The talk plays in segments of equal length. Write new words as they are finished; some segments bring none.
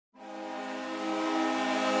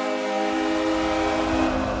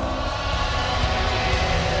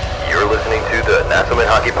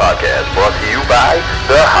Hockey Podcast, brought to you by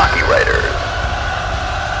the Hockey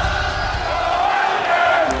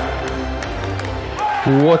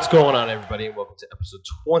Writers. What's going on, everybody, and welcome to episode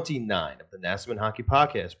 29 of the Nassman Hockey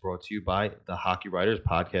Podcast, brought to you by the Hockey Writers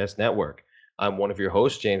Podcast Network. I'm one of your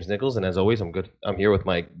hosts, James Nichols, and as always, I'm here with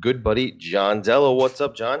my good buddy, John Dello. What's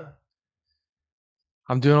up, John?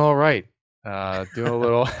 I'm doing all right. Doing a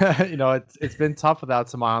little, it's been tough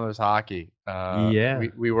without some Islanders hockey.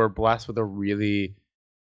 We were blessed with a really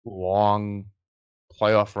long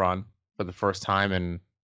playoff run for the first time in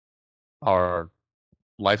our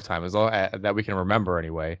lifetime, as long that we can remember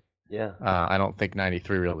anyway. Yeah. I don't think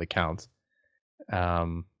 93 really counts. I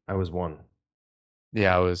was 1.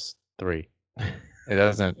 Yeah, I was 3.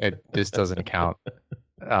 This doesn't count.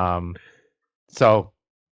 So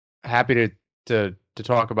happy to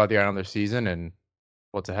talk about the Islanders season and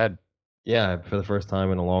what's ahead. Yeah, for the first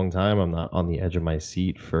time in a long time, I'm not on the edge of my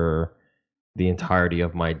seat for the entirety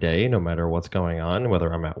of my day, no matter what's going on,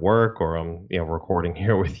 whether I'm at work or I'm recording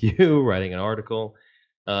here with you, writing an article.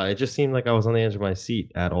 It just seemed like I was on the edge of my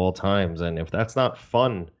seat at all times, and if that's not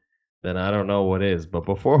fun, then I don't know what is. But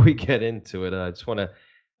before we get into it, I just want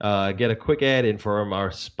to get a quick ad in from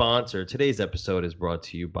our sponsor. Today's episode is brought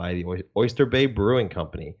to you by the Oyster Bay Brewing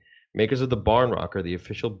Company, makers of the Barn Rocker, the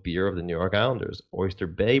official beer of the New York Islanders. Oyster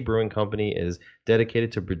Bay Brewing Company is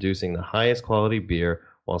dedicated to producing the highest quality beer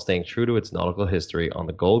while staying true to its nautical history on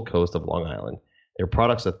the Gold Coast of Long Island. Their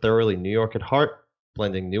products are thoroughly New York at heart,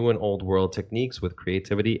 blending new and old world techniques with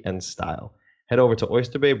creativity and style. Head over to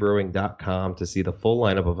oysterbaybrewing.com to see the full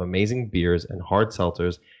lineup of amazing beers and hard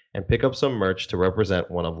seltzers and pick up some merch to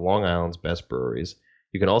represent one of Long Island's best breweries.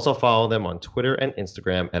 You can also follow them on Twitter and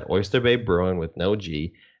Instagram at Oyster Bay Brewing with no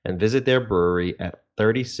G, and visit their brewery at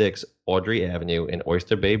 36 Audrey Avenue in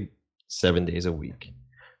Oyster Bay 7 days a week.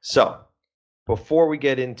 So, before we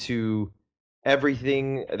get into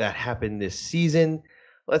everything that happened this season,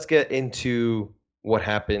 let's get into what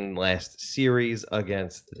happened last series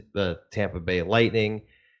against the Tampa Bay Lightning.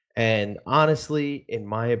 And honestly, in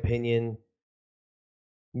my opinion,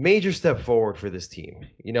 major step forward for this team.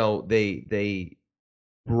 They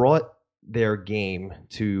brought their game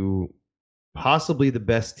to possibly the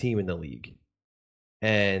best team in the league,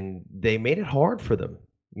 and they made it hard for them.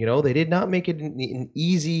 They did not make it an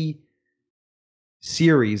easy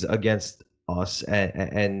series against us,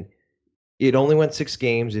 and it only went 6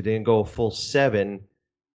 games. It didn't go a full 7,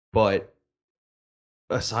 but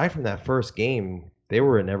aside from that first game, they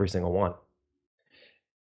were in every single one.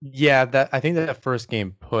 Yeah, I think that first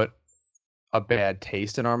game put a bad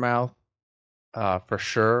taste in our mouth, for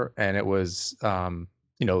sure, and it was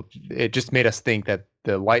it just made us think that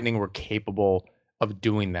the Lightning were capable of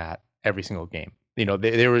doing that every single game.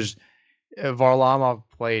 There was Varlamov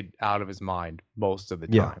played out of his mind most of the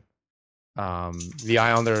time. Yeah. The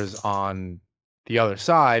Islanders on the other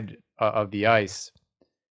side of the ice,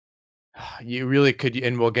 you really could,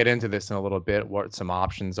 and we'll get into this in a little bit, what some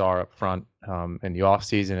options are up front in the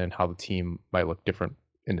offseason and how the team might look different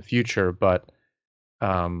in the future, but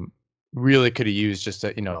really could have used just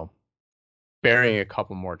burying a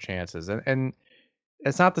couple more chances. And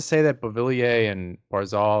it's not to say that Beauvillier and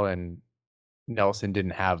Barzal and Nelson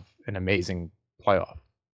didn't have an amazing playoff.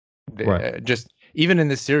 Right. Just even in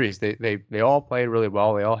this series, they all played really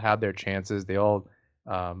well. They all had their chances. They all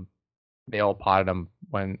potted them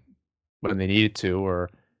when they needed to,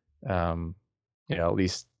 or at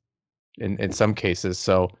least in some cases.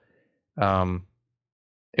 So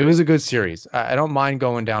it was a good series. I don't mind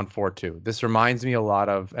going down 4-2. This reminds me a lot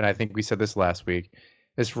of, and I think we said this last week,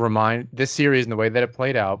 this series and the way that it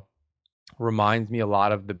played out reminds me a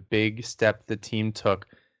lot of the big step the team took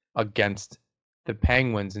against the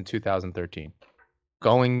Penguins in 2013.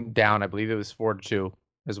 Going down, I believe it was 4-2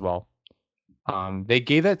 as well. They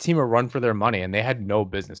gave that team a run for their money, and they had no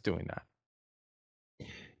business doing that.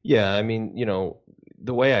 Yeah, I mean,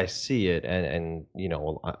 the way I see it, and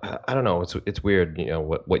I don't know, it's weird,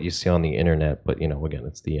 what you see on the internet, but again,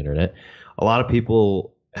 it's the internet. A lot of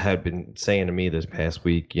people had been saying to me this past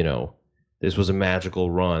week, this was a magical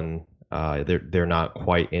run. They're not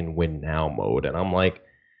quite in win now mode, and I'm like,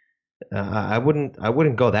 I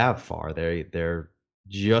wouldn't go that far. They're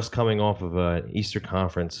just coming off of an Eastern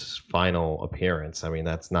Conference final appearance. I mean,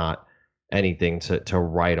 that's not anything to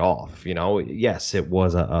write off. Yes, it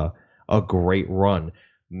was a great run.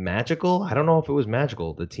 Magical? I don't know if it was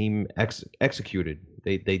magical. The team executed.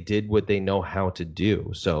 They did what they know how to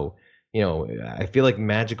do. So, I feel like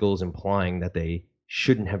magical is implying that they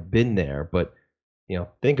shouldn't have been there. But,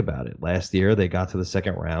 think about it. Last year, they got to the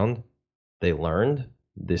second round. They learned.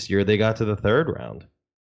 This year, they got to the third round.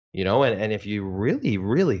 And if you really,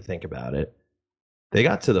 really think about it, They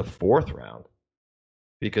got to the 4th round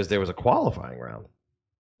because there was a qualifying round.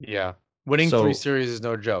 Yeah. Winning 3 series is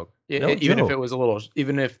no joke. No Even if it joke. was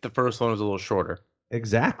even if the first one was a little shorter.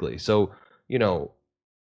 Exactly. So,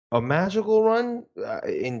 a magical run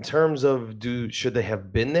in terms of should they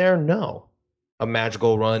have been there? No. A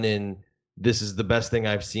magical run in this is the best thing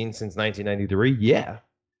I've seen since 1993? Yeah.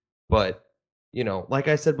 But, like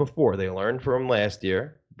I said before, they learned from last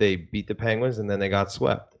year. They beat the Penguins and then they got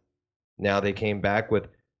swept. Now they came back with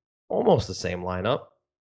almost the same lineup.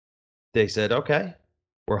 They said, okay,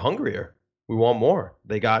 we're hungrier. We want more.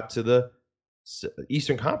 They got to the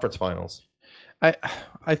Eastern Conference Finals.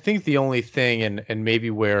 I think the only thing, and maybe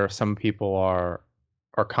where some people are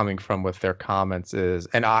coming from with their comments is,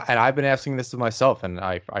 and I've been asking this to myself, and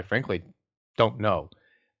I frankly don't know,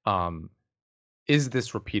 is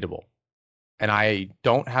this repeatable? And I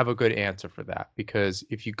don't have a good answer for that, because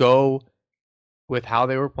if you go with how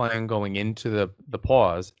they were playing going into the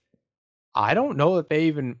pause, I don't know that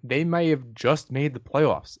they may have just made the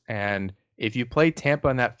playoffs. And if you play Tampa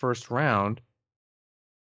in that first round,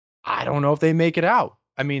 I don't know if they make it out.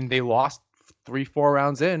 I mean, they lost 3-4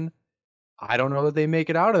 rounds in. I don't know that they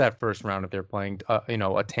make it out of that first round if they're playing,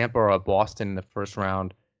 a Tampa or a Boston in the first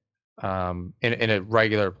round, in a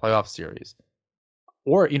regular playoff series.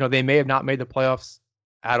 Or, they may have not made the playoffs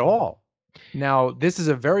at all. Now, this is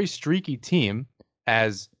a very streaky team,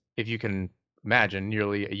 as if you can imagine,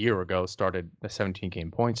 nearly a year ago started a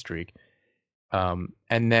 17-game point streak. But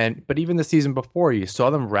even the season before, you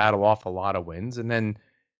saw them rattle off a lot of wins, and then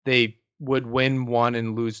they would win 1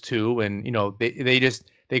 and lose 2, and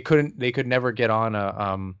they could never get on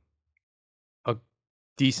a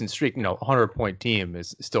decent streak. 100-point team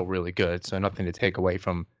is still really good, so nothing to take away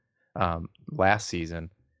from last season.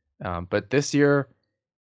 But this year,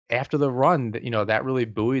 after the run, that really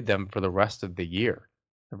buoyed them for the rest of the year,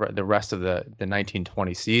 the rest of the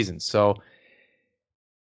 1920 season. So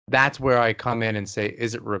that's where I come in and say,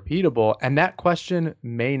 is it repeatable? And that question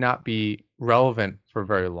may not be relevant for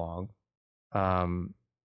very long. And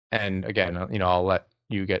again, I'll let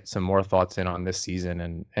you get some more thoughts in on this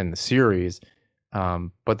season and the series.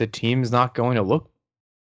 But the team's not going to look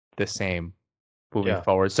the same moving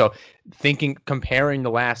forward. So comparing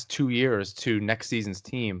the last 2 years to next season's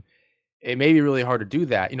team, it may be really hard to do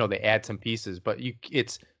that. They add some pieces, but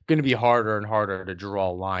it's going to be harder and harder to draw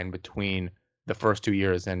a line between the first 2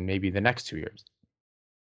 years and maybe the next 2 years.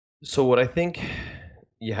 So what I think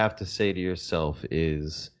you have to say to yourself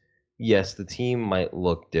is, yes, the team might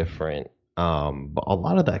look different, but a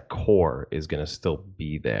lot of that core is going to still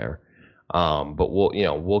be there. But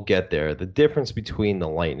we'll get there. The difference between the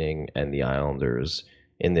Lightning and the Islanders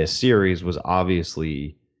in this series was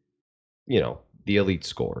obviously, the elite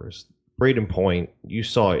scorers. Braden Point, you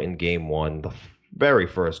saw it in game 1, the very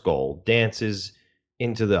first goal, dances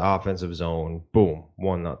into the offensive zone, boom,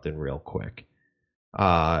 1-0 real quick.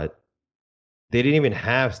 They didn't even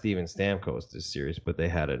have Steven Stamkos this series, but they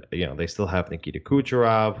had they still have Nikita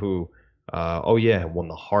Kucherov, who, won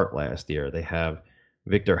the Hart last year. They have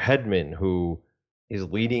Victor Hedman, who is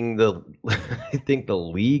leading I think the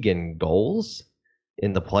league in goals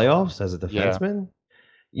in the playoffs as a defenseman.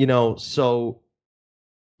 So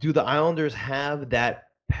do the Islanders have that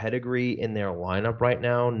pedigree in their lineup right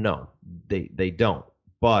now? No, they don't.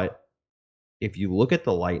 But if you look at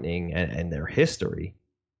the Lightning and their history,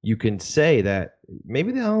 you can say that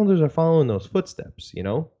maybe the Islanders are following those footsteps.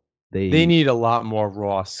 They need a lot more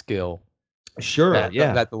raw skill. Sure,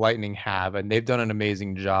 that the Lightning have, and they've done an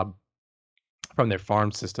amazing job from their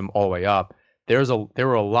farm system all the way up. There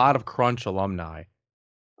were a lot of Crunch alumni,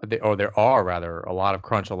 there are rather a lot of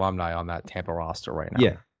Crunch alumni on that Tampa roster right now.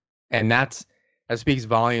 Yeah, and that speaks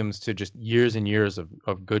volumes to just years and years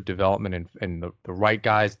of good development and the right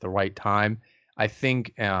guys at the right time. I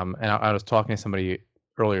think, and I was talking to somebody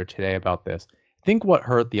earlier today about this. I think what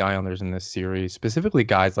hurt the Islanders in this series, specifically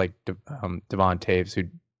guys like Devon Toews, who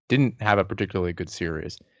didn't have a particularly good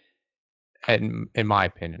series, in my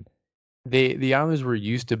opinion. The Islanders were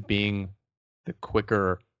used to being the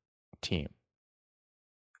quicker team.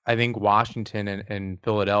 I think Washington and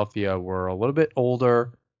Philadelphia were a little bit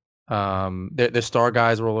older. The star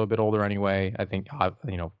guys were a little bit older anyway. I think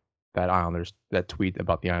that tweet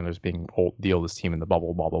about the Islanders being the oldest team in the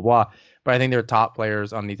bubble, blah blah blah. But I think their top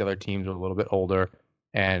players on these other teams were a little bit older.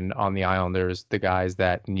 And on the Islanders, the guys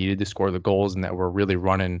that needed to score the goals and that were really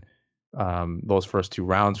running those first 2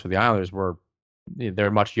 rounds for the Islanders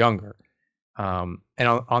they're much younger. And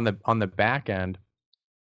on the back end,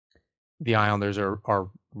 the Islanders are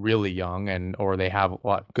really young or they have a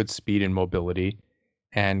lot good speed and mobility.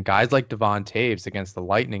 And guys like Devon Toews against the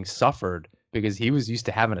Lightning suffered because he was used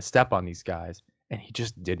to having a step on these guys. and he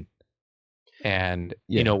just didn't. And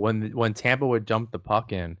Yeah. when Tampa would dump the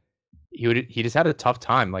puck in, he just had a tough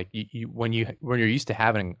time. Like when you're used to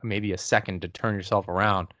having maybe a second to turn yourself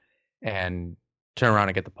around and turn around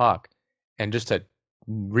and get the puck, and just to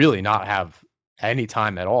really not have any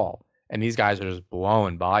time at all, and these guys are just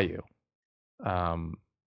blowing by you. Um,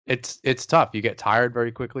 it's tough. You get tired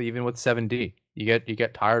very quickly, even with 7D. You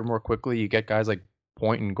get tired more quickly. You get guys like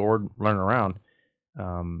Point and Gord running around.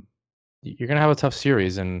 Um, you're gonna have a tough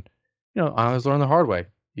series, and I always learn the hard way.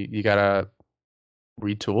 You gotta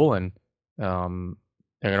retool, and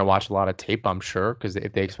they're gonna watch a lot of tape, I'm sure, because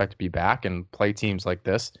if they expect to be back and play teams like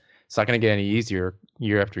this, it's not gonna get any easier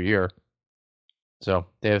year after year. So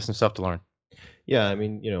they have some stuff to learn. Yeah, I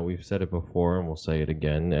mean, we've said it before and we'll say it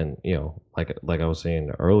again. And, like I was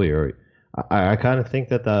saying earlier, I kind of think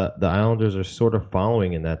that the Islanders are sort of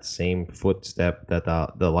following in that same footstep that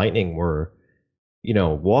the Lightning were,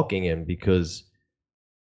 walking in because,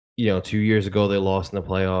 2 years ago they lost in the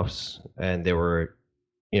playoffs and they were,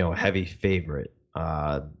 a heavy favorite.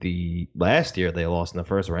 The last year they lost in the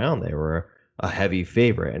first round, they were a heavy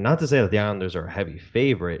favorite. And not to say that the Islanders are a heavy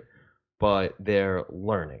favorite, but they're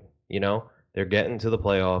learning, They're getting to the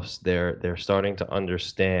playoffs. They're starting to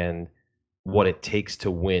understand what it takes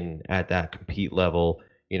to win at that compete level,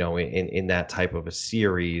 in that type of a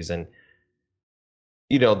series. And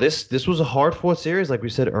this was a hard fought series, like we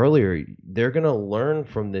said earlier. They're gonna learn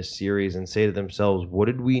from this series and say to themselves, what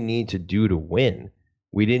did we need to do to win?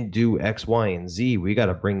 We didn't do X, Y, and Z. We got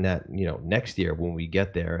to bring that, next year when we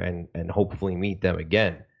get there and hopefully meet them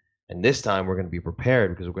again. And this time we're going to be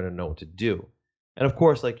prepared because we're going to know what to do. And of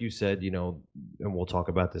course, like you said, and we'll talk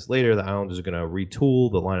about this later, the Islanders are going to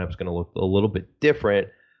retool. The lineup's going to look a little bit different,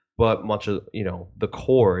 but much of, the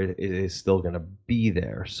core is still going to be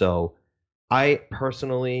there. So I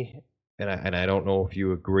personally, and I don't know if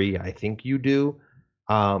you agree, I think you do,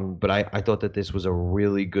 but I thought that this was a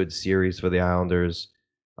really good series for the Islanders,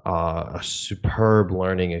 a superb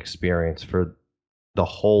learning experience for the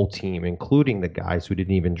whole team, including the guys who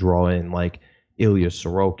didn't even draw in, like Ilya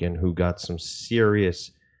Sorokin, who got some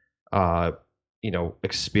serious,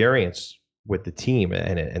 experience with the team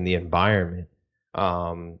and the environment.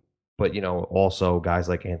 But also guys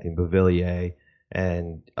like Anthony Beauvillier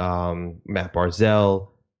and Matt Barzell,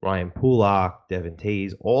 Ryan Pulak, Devin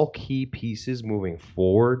Tays, all key pieces moving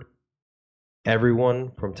forward.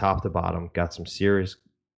 Everyone from top to bottom got some serious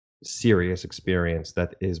experience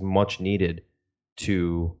that is much needed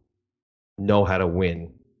to know how to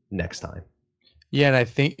win next time. Yeah, and I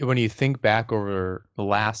think when you think back over the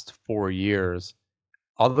last 4 years,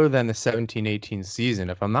 other than the 17-18 season,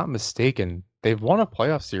 if I'm not mistaken, they've won a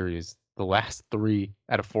playoff series the last 3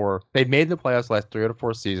 out of 4. They've made the playoffs the last 3 out of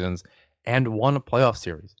 4 seasons and won a playoff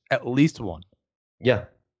series, at least one. Yeah.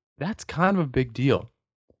 That's kind of a big deal.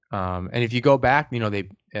 And if you go back,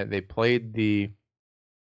 they played the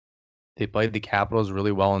Capitals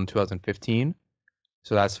really well in 2015.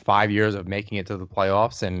 So that's 5 years of making it to the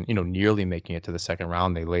playoffs and, nearly making it to the second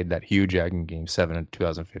round. They laid that huge egg in Game 7 in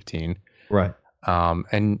 2015. Right.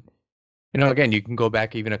 And, again, you can go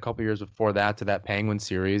back even a couple years before that to that Penguin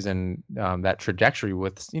series and that trajectory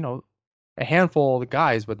with, a handful of the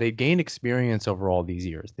guys, but they gain experience over all these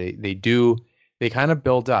years. They kind of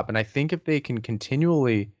build up. And I think if they can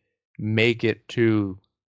continually make it to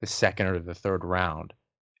the second or the third round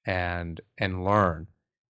and learn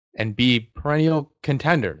and be perennial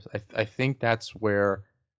contenders, I think that's where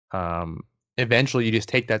eventually you just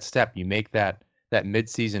take that step. You make that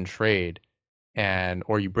midseason trade,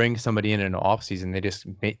 or you bring somebody in an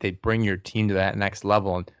offseason. They bring your team to that next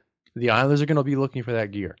level, and the Islanders are going to be looking for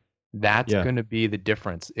that gear. That's going to be the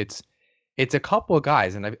difference. It's a couple of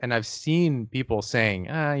guys, and I've seen people saying,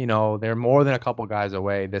 they're more than a couple of guys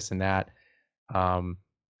away, this and that.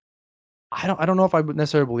 I don't know if I would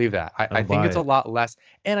necessarily believe that. I think it's a lot less,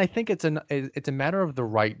 and I think it's a matter of the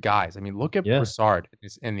right guys. I mean, look at Brassard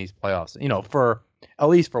in these playoffs. For at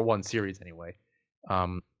least for one series anyway.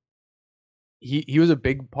 He was a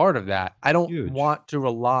big part of that. I don't want to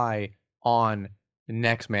rely on the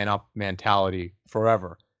next man up mentality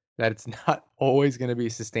forever. That it's not always going to be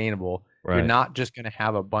sustainable. Right. You're not just going to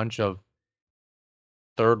have a bunch of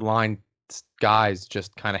third line guys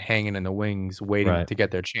just kind of hanging in the wings waiting to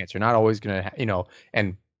get their chance. You're not always going to,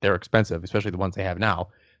 and they're expensive, especially the ones they have now.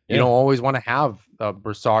 You don't always want to have a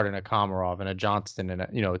Brassard and a Komarov and a Johnston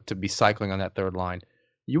and to be cycling on that third line.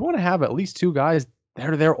 You want to have at least two guys that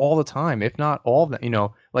are there all the time, if not all of them.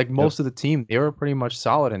 Like most of the team, they were pretty much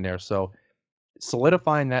solid in there. So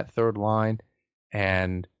solidifying that third line,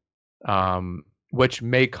 and which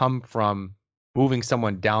may come from moving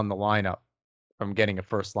someone down the lineup from getting a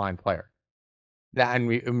first line player. that,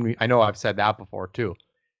 and I know I've said that before too.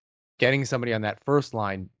 Getting somebody on that first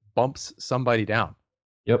line bumps somebody down.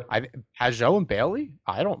 Yep. Pajot and Bailey,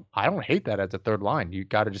 I don't hate that as a third line. You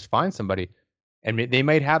got to just find somebody, and they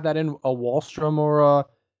might have that in a Wallstrom or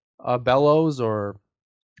a Bellows or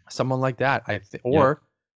someone like that. Yep. Or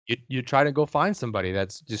you try to go find somebody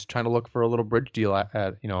that's just trying to look for a little bridge deal at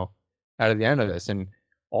out of the end of this, and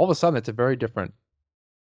all of a sudden it's a very different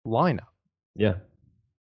lineup. Yeah.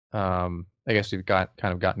 I guess we've kind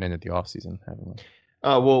of gotten in at the off season, haven't we?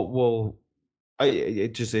 Well,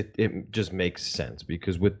 it just makes sense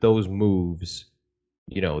because with those moves,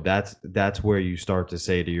 that's where you start to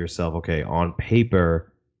say to yourself, okay, on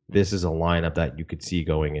paper, this is a lineup that you could see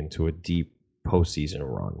going into a deep postseason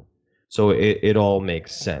run. So it all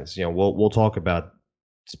makes sense. We'll talk about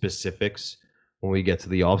specifics when we get to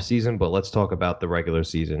the off season, but let's talk about the regular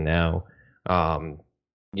season now.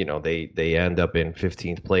 They end up in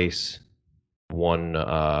 15th place, one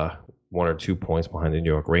or 2 points behind the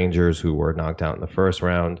New York Rangers, who were knocked out in the first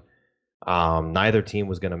round. Neither team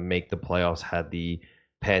was going to make the playoffs had the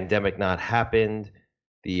pandemic not happened.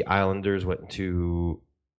 The Islanders went into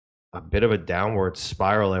a bit of a downward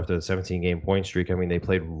spiral after the 17-game point streak. I mean, they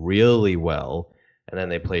played really well, and then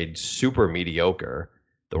they played super mediocre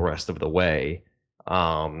the rest of the way.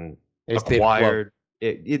 They stayed afloat.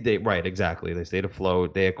 Right, exactly. They stayed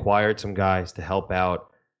afloat. They acquired some guys to help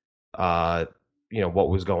out. What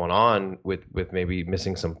was going on with maybe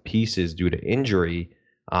missing some pieces due to injury,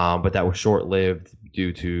 but that was short-lived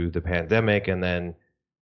due to the pandemic, and then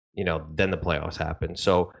the playoffs happened.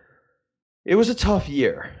 So it was a tough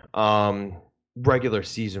year. Regular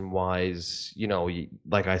season wise,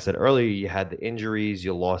 like I said earlier, you had the injuries,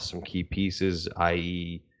 you lost some key pieces,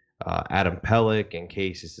 i.e. Adam Pelech and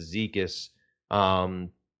Casey Cizikas.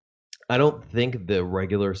 I don't think the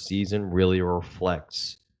regular season really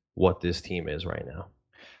reflects what this team is right now.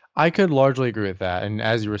 I could largely agree with that. And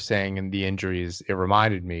as you were saying in the injuries, it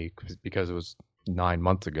reminded me because it was 9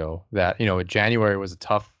 months ago that, January was a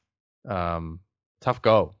tough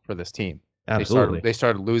go for this team. Absolutely. They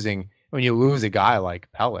started losing. When you lose a guy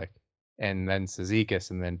like Pelech and then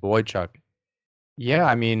Cizikas and then Boychuk, yeah,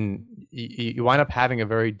 I mean, you wind up having a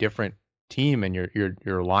very different team and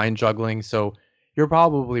you're line juggling. So you're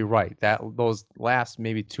probably right that those last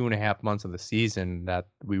maybe 2.5 months of the season that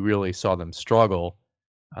we really saw them struggle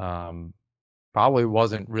probably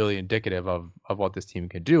wasn't really indicative of what this team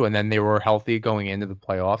could do. And then they were healthy going into the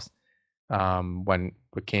playoffs when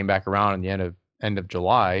it came back around in the end of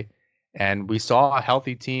July, and we saw a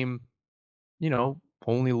healthy team,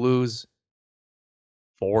 only lose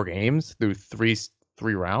 4 games through three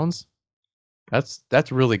rounds.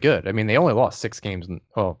 That's really good. I mean, they only lost 6 games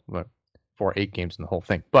 8 games in the whole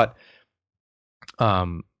thing. But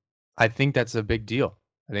I think that's a big deal.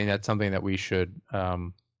 I think that's something that we should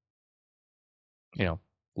laud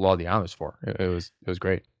the Islanders for. It was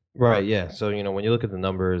great. Right, yeah. So, when you look at the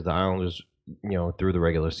numbers, the Islanders, through the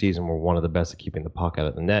regular season were one of the best at keeping the puck out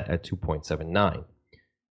of the net at 2.79.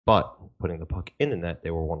 But putting the puck in the net, they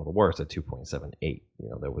were one of the worst at 2.78.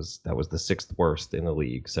 That was the 6th worst in the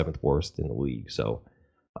league, 7th worst in the league. So,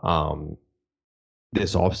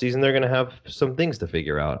 this offseason, they're going to have some things to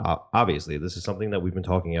figure out. Obviously, this is something that we've been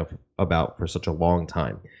talking about for such a long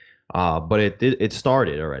time. But it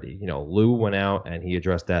started already. Lou went out and he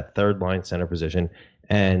addressed that third line center position.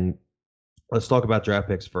 And let's talk about draft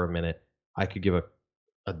picks for a minute. I could give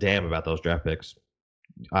a damn about those draft picks.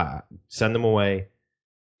 Send them away.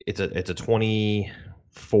 It's a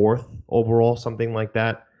 24th overall, something like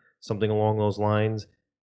that, something along those lines.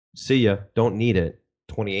 See ya. Don't need it.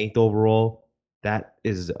 28th overall. That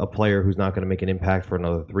is a player who's not going to make an impact for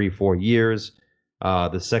another 3-4 years.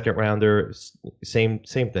 The second rounder, same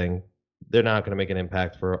thing. They're not going to make an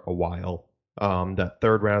impact for a while. That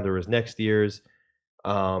third rounder is next year's.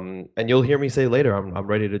 And you'll hear me say later, I'm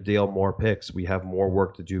ready to deal more picks. We have more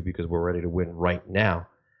work to do because we're ready to win right now.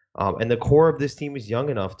 And the core of this team is young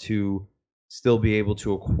enough to still be able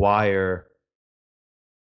to acquire,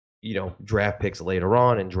 draft picks later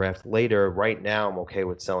on and draft later. Right now, I'm okay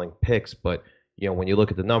with selling picks, but when you look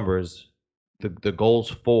at the numbers, the goals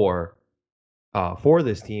for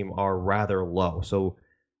this team are rather low. So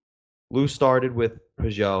Lou started with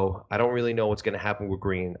Pajot. I don't really know what's going to happen with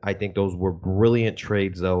Green. I think those were brilliant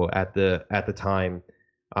trades, though. At the time,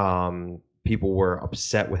 people were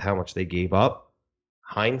upset with how much they gave up.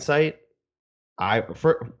 Hindsight,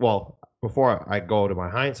 before I go to my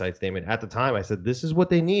hindsight statement, at the time I said this is what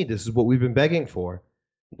they need. This is what we've been begging for.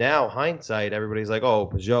 Now, hindsight, everybody's like, oh,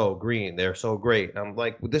 Pajot, Green, they're so great. And I'm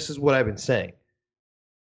like, well, this is what I've been saying.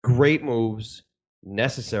 Great moves,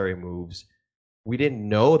 necessary moves. we didn't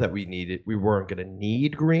know that we weren't going to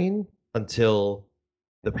need Green until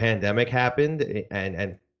the pandemic happened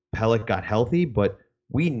and Pelech got healthy, but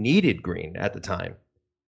we needed Green at the time.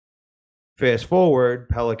 Fast forward,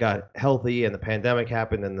 Pelech got healthy and the pandemic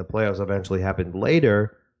happened and the playoffs eventually happened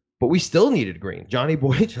later, but we still needed Green. Johnny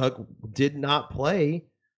Boychuk did not play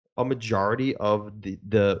a majority of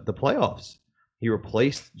the playoffs. He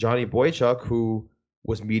replaced Johnny Boychuk, who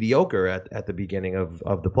was mediocre at the beginning of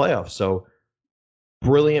the playoffs. So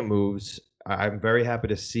brilliant moves. I'm very happy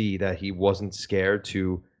to see that he wasn't scared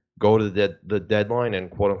to go to the deadline and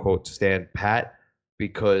quote unquote stand pat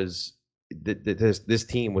because this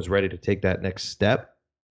team was ready to take that next step,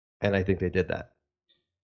 and I think they did that.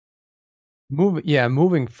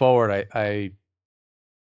 Moving forward,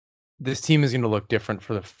 this team is going to look different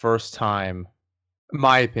for the first time.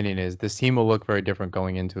 My opinion is this team will look very different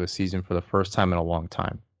going into a season for the first time in a long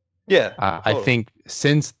time. Yeah, I think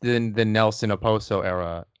since the Nelson Oposo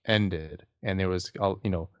era ended, and there was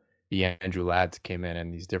the Andrew Ladds came in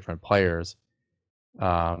and these different players,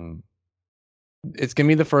 it's gonna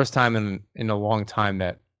be the first time in a long time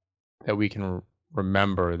that we can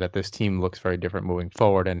remember that this team looks very different moving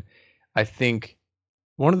forward. And I think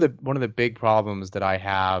one of the big problems that I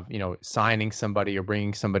have, signing somebody or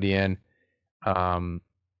bringing somebody in,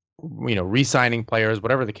 re-signing players,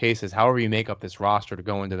 whatever the case is, however you make up this roster to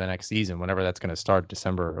go into the next season, whenever that's going to start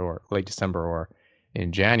December or late December or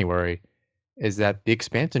in January, is that the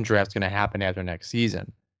expansion draft is going to happen after next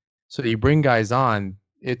season. So you bring guys on,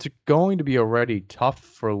 it's going to be already tough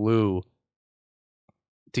for Lou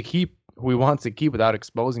to keep who he wants to keep without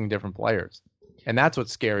exposing different players. And that's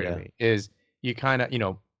what's scary to me is you kind of,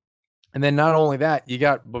 and then not only that, you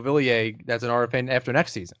got Beauvillier that's an RFA after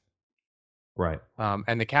next season. Right.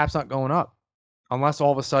 And the cap's not going up unless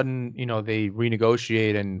all of a sudden, they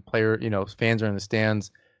renegotiate and fans are in the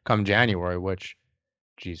stands come January, which,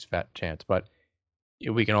 geez, fat chance. But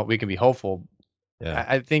we can be hopeful. Yeah.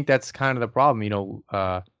 I think that's kind of the problem. You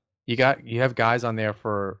have guys on there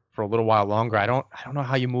for a little while longer. I don't know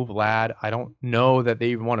how you move Ladd. I don't know that they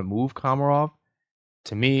even want to move Komarov.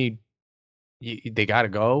 To me, they got to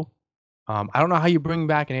go. I don't know how you bring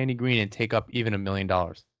back an Andy Green and take up even $1 million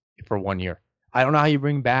for 1 year. I don't know how you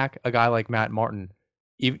bring back a guy like Matt Martin.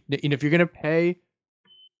 Even if you're going to pay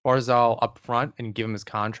Barzal up front and give him his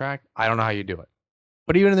contract, I don't know how you do it.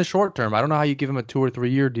 But even in the short term, I don't know how you give him a 2 or 3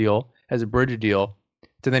 year deal as a bridge deal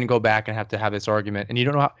to then go back and have to have this argument. And you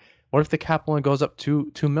don't know what if the cap only goes up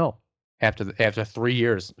 $2 million after 3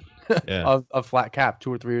 years of flat cap,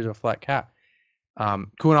 2 or 3 years of flat cap.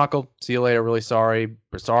 Kuhnhackl, see you later. Really sorry.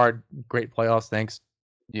 Brassard, great playoffs. Thanks.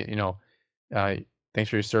 Thanks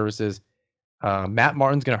for your services. Matt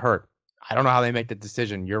Martin's gonna hurt. I don't know how they make the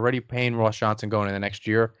decision. You're already paying Ross Johnson going in the next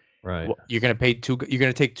year. Right. You're gonna take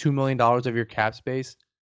 $2 million of your cap space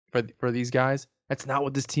for these guys. That's not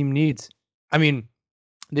what this team needs. I mean,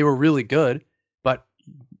 they were really good, but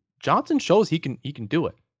Johnson shows he can do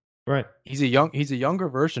it. Right. He's a younger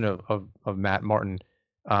version of Matt Martin,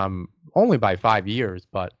 only by 5 years,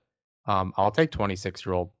 but I'll take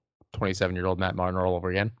 26-year-old, 27-year-old Matt Martin all over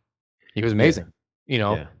again. He was amazing.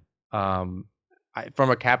 From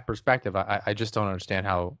a cap perspective, I just don't understand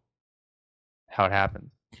how it happened.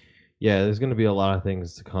 Yeah, there's going to be a lot of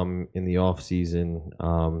things to come in the off season.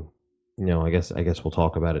 I guess we'll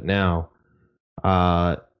talk about it now.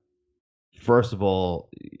 First of all,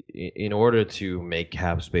 in order to make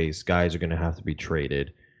cap space, guys are going to have to be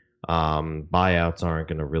traded. Buyouts aren't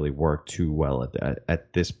going to really work too well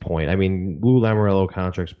at this point. I mean, Lou Lamoriello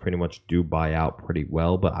contracts pretty much do buy out pretty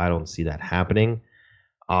well, but I don't see that happening.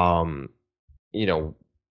 What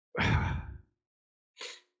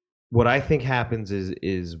I think happens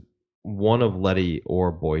is one of Leddy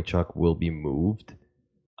or Boychuk will be moved.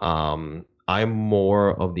 I'm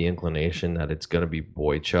more of the inclination that it's going to be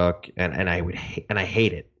Boychuk, and I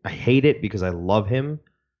hate it. I hate it because I love him,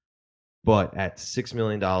 but at $6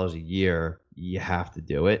 million a year, you have to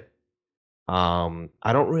do it. I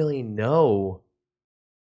don't really know,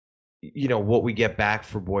 what we get back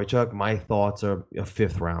for Boychuk. My thoughts are a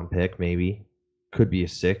 5th round pick, maybe. Could be a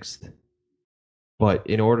 6th. But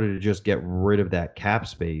in order to just get rid of that cap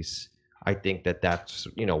space, I think that's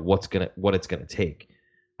what it's gonna take.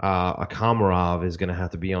 A Komarov is gonna have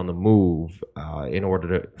to be on the move in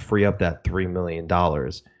order to free up that $3 million.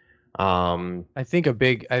 I think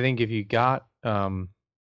if you got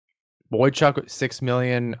Boychuk at $6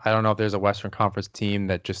 million, I don't know if there's a Western Conference team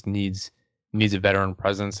that just needs a veteran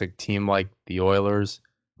presence, a team like the Oilers,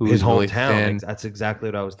 his hometown. Really, that's exactly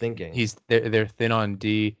what I was thinking. They're thin on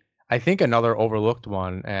D. I think another overlooked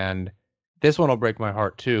one, and this one will break my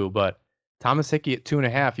heart too, but Thomas Hickey at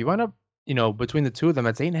 2.5. You wind up between the two of them,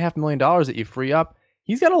 that's $8.5 million that you free up.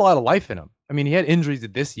 He's got a lot of life in him. I mean, he had injuries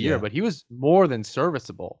this year, Yeah. but he was more than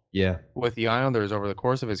serviceable Yeah. with the Islanders over the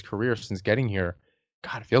course of his career since getting here.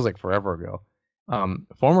 God, it feels like forever ago.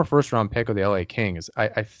 Former first round pick of the LA Kings.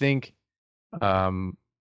 I think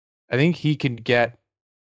he can get,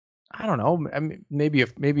 I don't know, I mean, maybe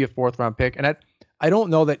a fourth round pick. And I don't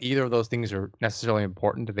know that either of those things are necessarily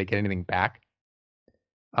important if they get anything back.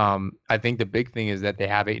 I think the big thing is that they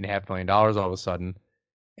have $8.5 million all of a sudden,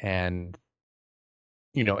 and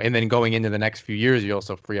and then going into the next few years, you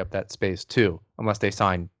also free up that space too, unless they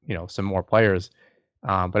sign some more players.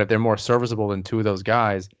 But if they're more serviceable than two of those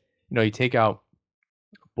guys, you take out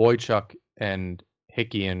Boychuk and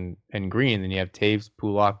Hickey and Green, then you have Taves,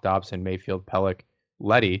 Pulak, Dobson, Mayfield, Pelech,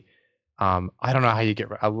 Leddy. I don't know how you get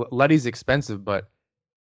Leddy's expensive, but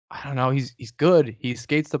I don't know. He's good. He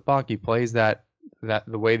skates the puck. He plays that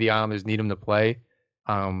the way the Islanders need him to play.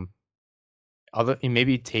 Maybe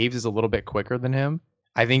Taves is a little bit quicker than him.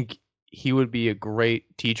 I think he would be a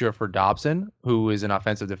great teacher for Dobson, who is an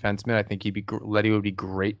offensive defenseman. I think Leddy would be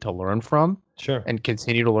great to learn from. Sure. And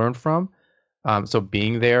continue to learn from. So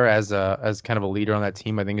being there as kind of a leader on that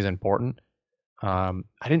team, I think is important. I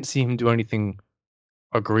didn't see him do anything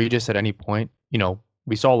egregious at any point.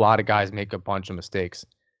 We saw a lot of guys make a bunch of mistakes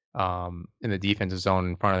in the defensive zone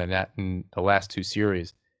in front of the net in the last two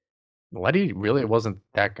series. Leddy really wasn't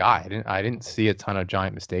that guy. I didn't see a ton of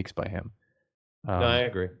giant mistakes by him. No, I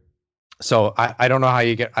agree. So I don't know how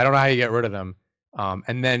you get rid of them,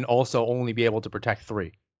 and then also only be able to protect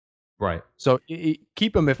 3. Right. So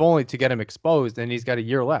keep him if only to get him exposed, and he's got a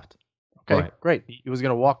year left. Okay, Right. Great. He was going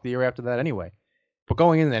to walk the year after that anyway. But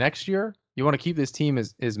going into the next year, you want to keep this team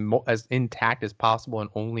as intact as possible and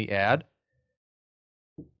only add.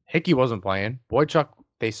 Hickey wasn't playing. Boychuk,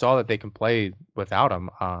 they saw that they can play without him.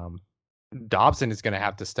 Dobson is going to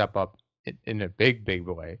have to step up in a big, big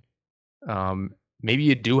way. Maybe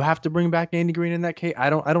you do have to bring back Andy Green in that case. I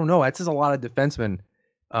don't know. That's just a lot of defensemen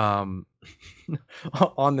on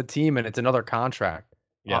the team, and it's another contract.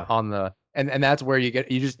 Yeah. And that's where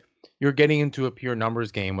you're getting into a pure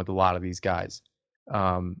numbers game with a lot of these guys.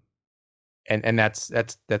 And that's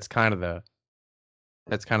kind of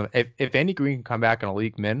if Andy Green can come back in a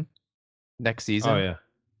league min next season. Oh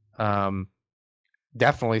yeah.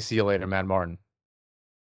 Definitely see you later, Matt Martin.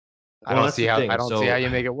 I Well, don't that's see the how thing. I don't see how you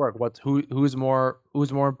make it work. Who's more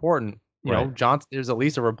important? Right. Johnson. There's at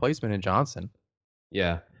least a replacement in Johnson.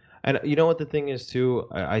 Yeah. And you know what the thing is too?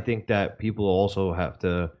 I think that people also have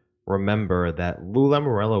to remember that Lou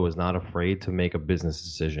Lamoriello is not afraid to make a business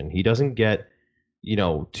decision. He doesn't get,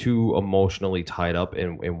 too emotionally tied up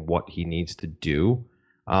in what he needs to do.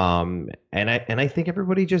 And I think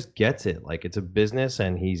everybody just gets it. Like, it's a business,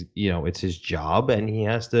 and he's, it's his job, and he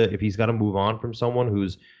has to, if he's got to move on from someone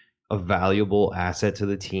who's a valuable asset to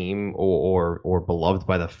the team or beloved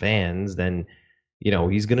by the fans, then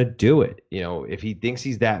he's going to do it. If he thinks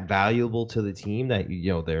he's that valuable to the team that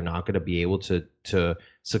they're not going to be able to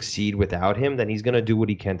succeed without him, then he's going to do what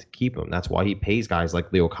he can to keep him. That's why he pays guys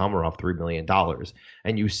like Leo Komarov $3 million.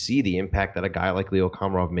 And you see the impact that a guy like Leo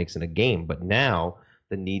Komarov makes in a game. But now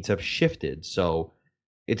the needs have shifted. So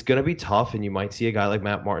it's going to be tough, and you might see a guy like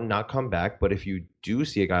Matt Martin not come back. But if you do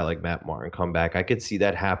see a guy like Matt Martin come back, I could see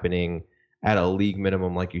that happening at a league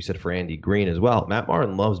minimum, like you said, for Andy Green as well. Matt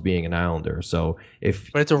Martin loves being an Islander. So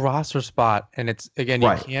but it's a roster spot, and it's, again,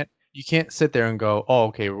 right. you can't sit there and go, oh,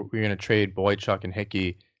 okay, we're going to trade Boychuk and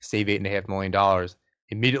Hickey, save $8.5 million,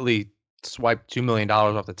 immediately swipe $2 million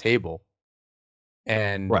off the table,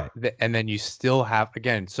 and right. And then you still have,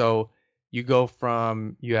 again, so you go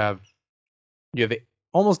from you have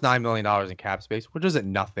almost $9 million in cap space, which isn't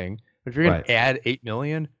nothing. But if you're going to add $8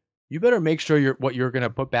 million, you better make sure what you're going to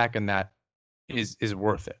put back in that is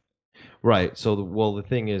worth it. Right. So, the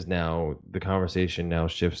thing is, now the conversation now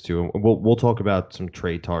shifts to, we'll talk about some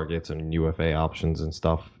trade targets and UFA options and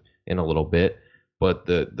stuff in a little bit, but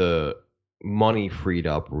the money freed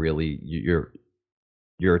up, really,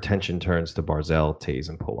 your attention turns to Barzal, Taves,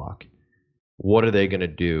 and Pulak. What are they going to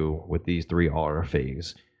do with these 3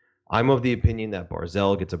 RFAs? I'm of the opinion that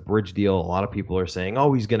Barzal gets a bridge deal. A lot of people are saying,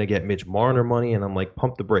 oh, he's going to get Mitch Marner money, and I'm like,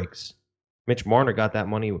 pump the brakes. Mitch Marner got that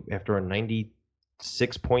money after a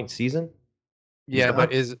 96-point season. Yeah,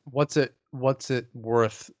 but what's it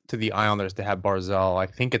worth to the Islanders to have Barzal? I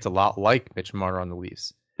think it's a lot like Mitch Marner on the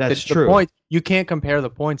Leafs. That's true. The point, you can't compare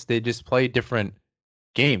the points. They just play different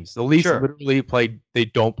games. The Leafs literally they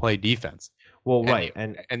don't play defense. Well, right.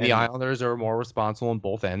 And the Islanders are more responsible on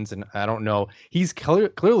both ends. And I don't know. He's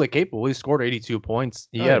clearly capable. He scored 82 points.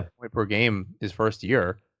 He had a point per game his first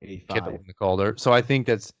year. 85. The Calder. So I think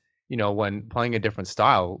that's, when playing a different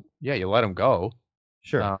style, yeah, you let him go.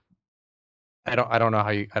 Sure. Uh, I don't know how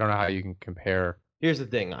you can compare. Here's the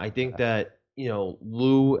thing. I think that,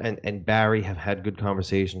 Lou and Barry have had good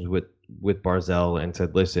conversations with Barzell and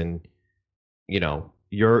said, listen,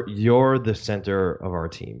 you're the center of our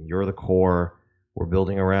team. You're the core. We're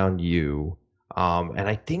building around you. And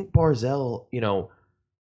I think Barzell,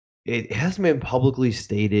 it hasn't been publicly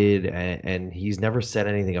stated, and he's never said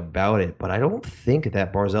anything about it. But I don't think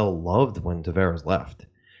that Barzell loved when Tavares left,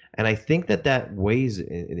 and I think that weighs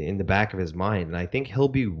in the back of his mind. And I think he'll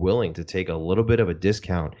be willing to take a little bit of a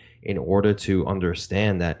discount in order to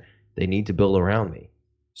understand that they need to build around me.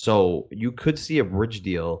 So you could see a bridge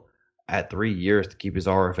deal at 3 years to keep his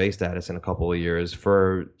RFA status in a couple of years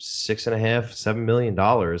for $6.5, $7 million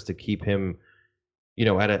to keep him,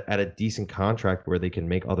 at a decent contract where they can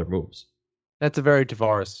make other moves. That's a very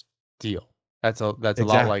Tavares deal. That's a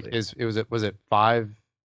lot like Exactly. was it 5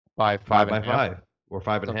 by 5.5? 5 or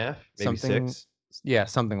five and a Some- half, maybe something 6. Yeah,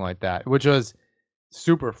 something like that, which was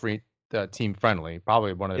super free team friendly,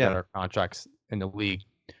 probably one of the Yeah. better contracts in the league.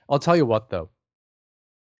 I'll tell you what though,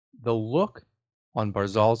 the look on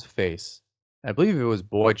Barzal's face, I believe it was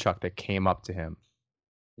Boychuk that came up to him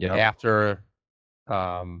Yep. after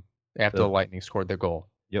the Lightning scored their goal,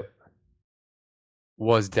 Yep.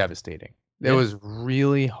 was devastating. It Yeah. was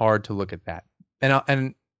really hard to look at that.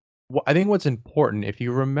 And I think what's important, if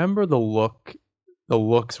you remember the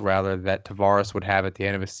looks rather that Tavares would have at the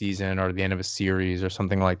end of a season or the end of a series or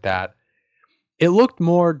something like that, it looked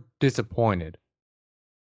more disappointed.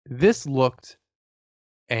 This looked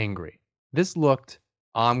angry. This looked,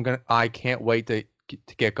 I can't wait to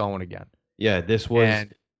get going again. Yeah, this was,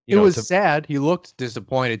 And it was sad. He looked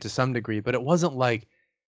disappointed to some degree, but it wasn't like,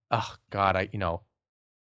 oh God,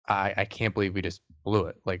 I can't believe we just blew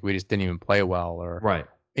it. Like we just didn't even play well, or right.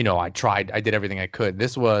 I did everything I could.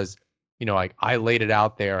 This was, like I laid it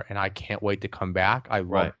out there and I can't wait to come back.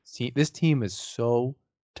 Right. This team is so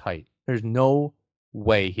tight. There's no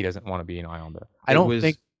way he doesn't want to be an Islander. I don't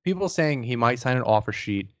think people saying he might sign an offer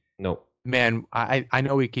sheet. Nope. Man, I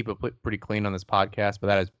know we keep it pretty clean on this podcast, but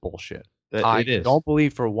that is bullshit. It is. Don't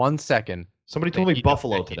believe for 1 second. Somebody told me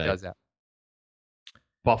Buffalo today. He does that.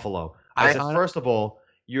 Buffalo. I said, first of all,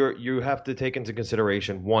 you have to take into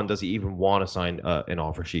consideration, one, does he even want to sign an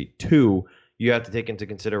offer sheet? Two, you have to take into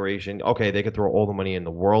consideration, okay, they could throw all the money in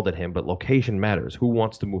the world at him, but location matters. Who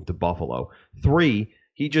wants to move to Buffalo? Three,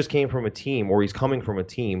 he just came from a team, or he's coming from a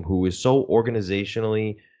team who is so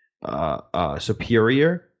organizationally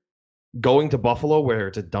superior. Going to Buffalo, where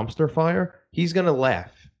it's a dumpster fire, he's gonna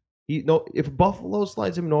laugh. If Buffalo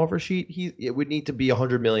slides him an offer sheet, it would need to be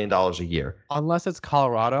 $100 million a year, unless it's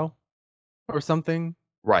Colorado or something.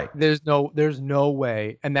 Right. There's no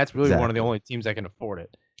way, and that's really one of the only teams that can afford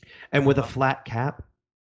it. And with a flat cap,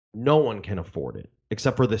 no one can afford it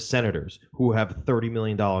except for the Senators, who have $30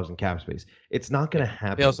 million in cap space. It's not going to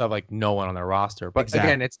happen. They also have like no one on their roster. But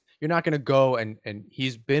again, you're not going to go and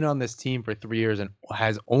he's been on this team for 3 years and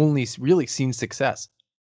has only really seen success.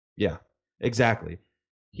 Yeah, exactly.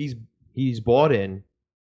 He's bought in.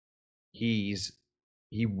 He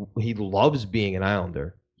loves being an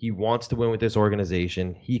Islander. He wants to win with this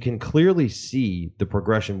organization. He can clearly see the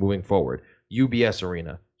progression moving forward. UBS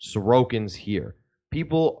Arena, Sorokin's here.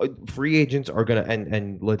 People, free agents are going to,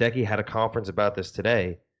 and Ledecky had a conference about this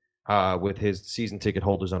today with his season ticket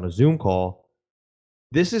holders on a Zoom call.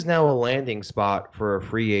 This is now a landing spot for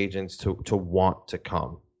free agents to want to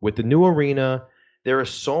come. With the new arena, there is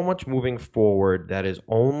so much moving forward that is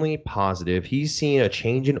only positive. He's seen a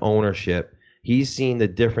change in ownership. He's seen the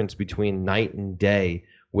difference between night and day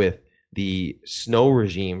with the Snow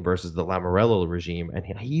regime versus the Lamoriello regime,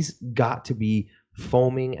 and he's got to be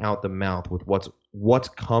foaming out the mouth with what's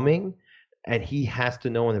coming, and he has to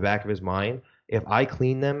know in the back of his mind, if I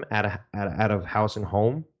clean them out of house and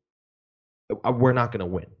home, we're not going to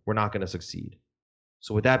win. We're not going to succeed.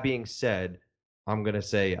 So with that being said, I'm going to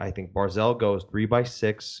say I think Barzell goes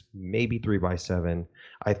 3x6, maybe 3x7.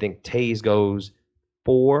 I think Toews goes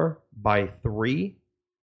 4x3,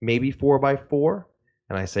 maybe 4x4.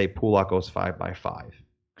 And I say Pulock goes 5x5.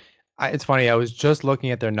 It's funny. I was just looking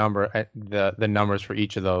at their number, at the numbers for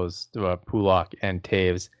each of those, Pulock and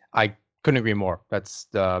Toews. I couldn't agree more. That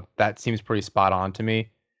seems pretty spot on to me.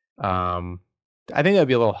 I think that'd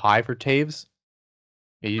be a little high for Toews.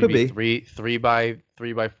 Could be 3 by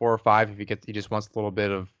 4 or 5 if he just wants a little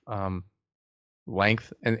bit of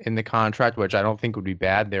length in the contract, which I don't think would be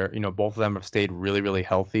bad. They're both of them have stayed really, really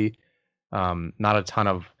healthy. Not a ton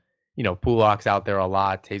of Pulock's out there a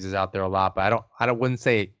lot, Toews is out there a lot, but I wouldn't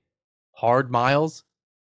say hard miles.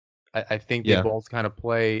 I think they Yeah. both kind of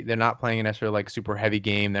play. They're not playing a necessarily like super heavy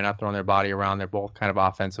game. They're not throwing their body around. They're both kind of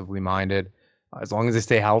offensively minded. As long as they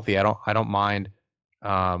stay healthy, I don't mind.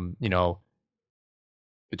 You know,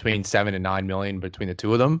 between 7 and 9 million between the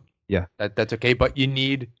two of them. Yeah. That's okay. But you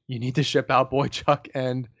need to ship out Boychuk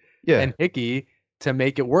Yeah. and Hickey to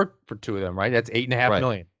make it work for two of them, right? That's 8.5 Right.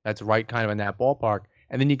 million. That's right, kind of in that ballpark.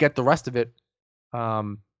 And then you get the rest of it.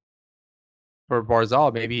 For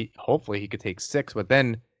Barzal, maybe hopefully he could take 6, but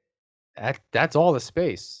then that's all the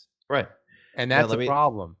space, Right. and Now, that's a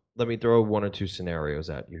problem. Let me throw one or two scenarios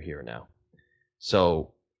at you here now.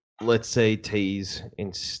 So let's say Taze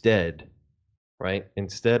instead, right?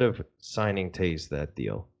 Instead of signing Taze that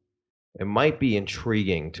deal, it might be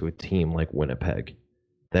intriguing to a team like Winnipeg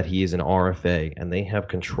that he is an RFA and they have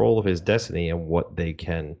control of his destiny and what they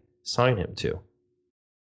can sign him to.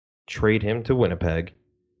 Trade him to Winnipeg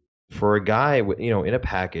for a guy in a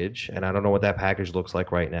package, and I don't know what that package looks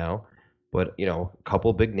like right now, but a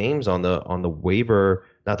couple big names on the waiver,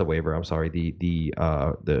 not the waiver, I'm sorry,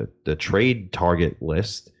 the trade target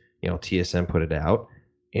list. TSN put it out.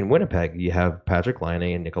 In Winnipeg, you have Patrik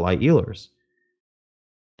Laine and Nikolai Ehlers.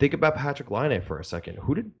 Think about Patrik Laine for a second.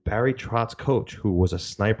 Who did Barry Trotz coach, who was a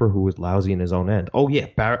sniper who was lousy in his own end? Oh, yeah,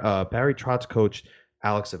 Barry Trotz coached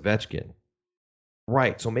Alex Ovechkin.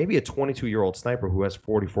 Right, so maybe a 22-year-old sniper who has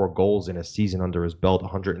 44 goals in a season under his belt,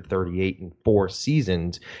 138 in 4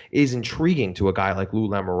 seasons, is intriguing to a guy like Lou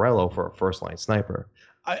Lamoriello for a first-line sniper.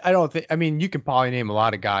 I don't think. I mean, you can probably name a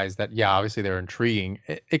lot of guys that, yeah, obviously they're intriguing.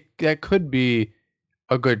 That could be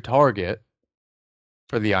a good target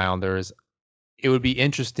for the Islanders. It would be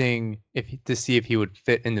interesting to see if he would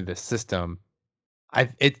fit into the system. I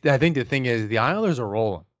think the thing is the Islanders are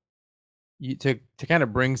rolling. To kind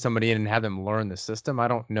of bring somebody in and have them learn the system. I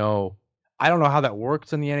don't know how that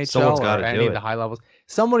works in the NHL or any of the high levels.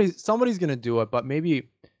 Somebody's going to do it, but maybe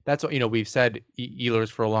that's what we've said. Ehlers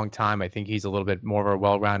for a long time. I think he's a little bit more of a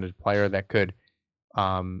well-rounded player that could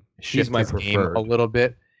shift his game a little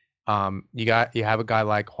bit. You have a guy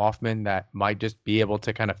like Hoffman that might just be able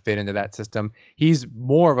to kind of fit into that system. He's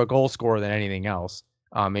more of a goal scorer than anything else.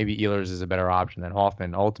 Maybe Ehlers is a better option than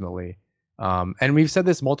Hoffman ultimately. And we've said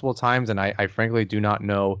this multiple times, and I frankly do not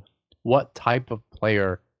know what type of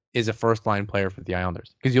player is a first-line player for the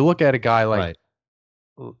Islanders. Because you look at a guy like,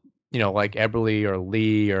 like Eberle or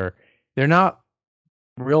Lee, or they're not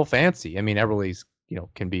real fancy. I mean, Eberle's,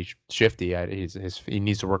 can be shifty. He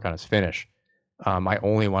needs to work on his finish. I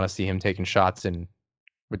only want to see him taking shots in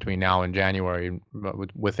between now and January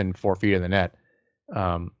within 4 feet of the net.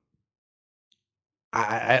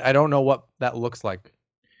 I don't know what that looks like.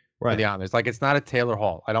 For the Islanders. Like, it's not a Taylor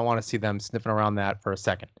Hall. I don't want to see them sniffing around that for a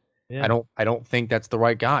second. Yeah. I don't think that's the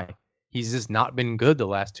right guy. He's just not been good the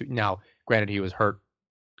last 2. Now, granted, he was hurt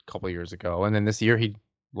a couple of years ago, and then this year he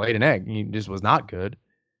laid an egg. He just was not good.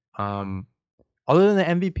 Other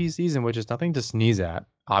than the MVP season, which is nothing to sneeze at,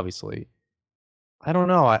 obviously. I don't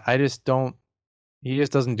know. I just don't. He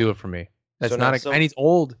just doesn't do it for me. That's and he's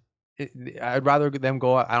old. I'd rather them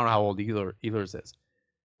go. I don't know how old Ehlers is.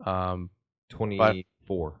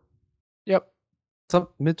 24. Yep. Some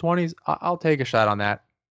mid-20s. I'll take a shot on that.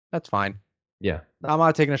 That's fine. Yeah. I'm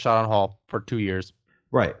not taking a shot on Hall for 2 years.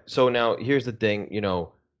 Right. So now here's the thing,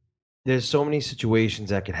 there's so many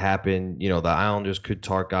situations that could happen. The Islanders could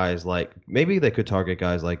target guys like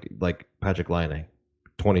Patrik Laine,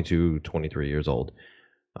 22, 23 years old.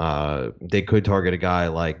 They could target a guy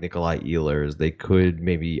like Nikolai Ehlers. They could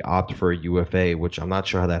maybe opt for a UFA, which I'm not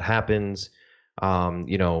sure how that happens.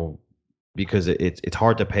 Because it's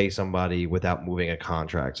hard to pay somebody without moving a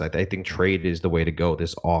contract. So I think trade is the way to go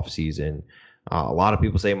this offseason. A lot of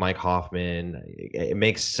people say Mike Hoffman. It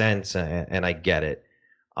makes sense, and I get it.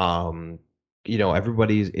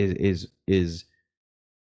 Everybody is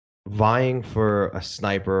vying for a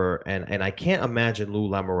sniper, and I can't imagine Lou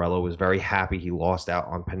Lamoriello was very happy he lost out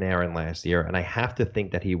on Panarin last year, and I have to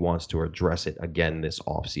think that he wants to address it again this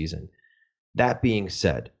offseason. That being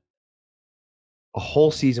said, a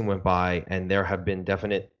whole season went by, and there have been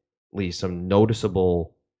definitely some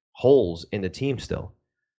noticeable holes in the team still.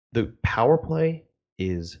 The power play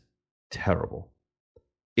is terrible.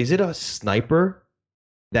 Is it a sniper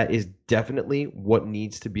that is definitely what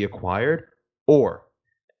needs to be acquired? Or,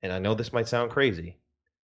 and I know this might sound crazy,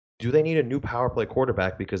 do they need a new power play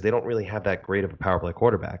quarterback because they don't really have that great of a power play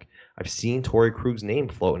quarterback? I've seen Torrey Krug's name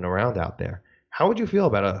floating around out there. How would you feel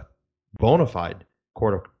about a bona fide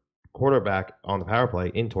quarterback on the power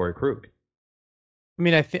play in Torrey Krug? I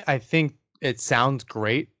mean, I think it sounds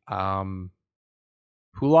great. Pulock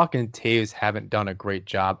and Taves haven't done a great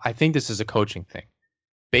job. I think this is a coaching thing.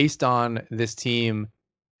 Based on this team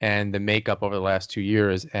and the makeup over the last 2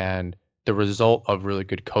 years and the result of really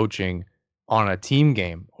good coaching on a team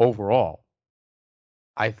game overall,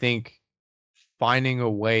 I think finding a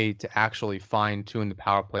way to actually fine tune the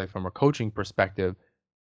power play from a coaching perspective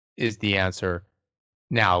is the answer.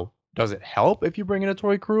 Now, does it help if you bring in a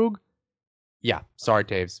Torrey Krug? Yeah. Sorry,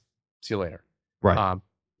 Taves. See you later. Right.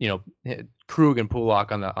 Krug and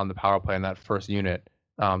Pulak on the power play in that first unit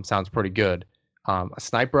sounds pretty good. A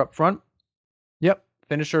sniper up front, yep.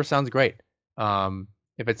 Finisher sounds great.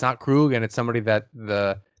 If it's not Krug and it's somebody that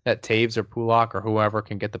Taves or Pulak or whoever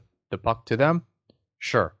can get the puck to them,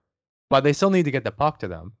 sure. But they still need to get the puck to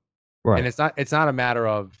them. Right. And it's not a matter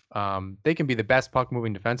of they can be the best puck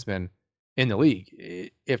moving defenseman in the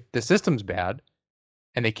league. If the system's bad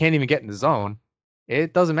and they can't even get in the zone,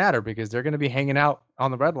 it doesn't matter because they're going to be hanging out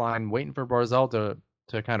on the red line waiting for Barzal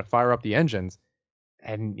to kind of fire up the engines,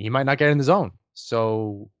 and he might not get in the zone.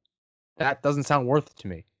 So that doesn't sound worth it to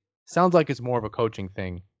me. Sounds like it's more of a coaching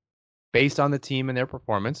thing based on the team and their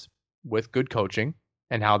performance with good coaching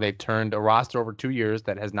and how they've turned a roster over 2 years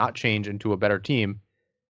that has not changed into a better team.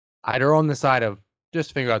 I'd err on the side of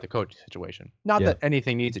just figure out the coaching situation. Not that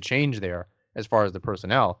anything needs to change there as far as the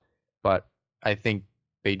personnel, but I think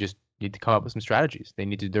they just need to come up with some strategies. They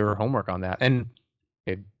need to do their homework on that. And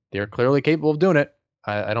they're clearly capable of doing it.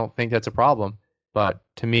 I don't think that's a problem. But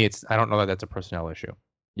to me, I don't know that that's a personnel issue.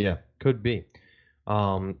 Yeah, could be.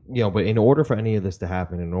 But in order for any of this to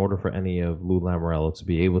happen, in order for any of Lou Lamoriello to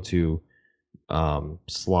be able to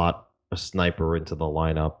slot a sniper into the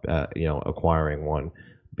lineup, acquiring one,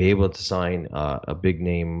 be able to sign a big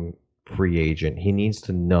name free agent, he needs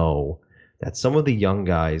to know that some of the young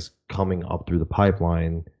guys coming up through the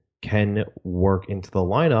pipeline can work into the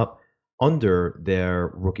lineup under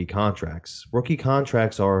their rookie contracts. Rookie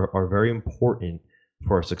contracts are very important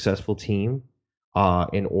for a successful team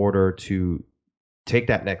in order to take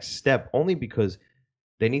that next step, only because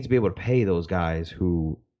they need to be able to pay those guys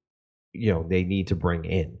who, they need to bring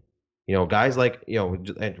in. Guys like,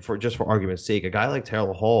 and for argument's sake, a guy like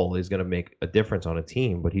Taylor Hall is going to make a difference on a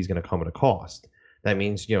team, but he's going to come at a cost. That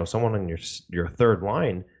means, someone on your third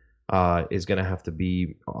line is going to have to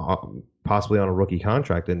be possibly on a rookie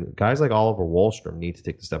contract, and guys like Oliver Wahlstrom need to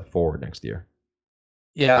take the step forward next year.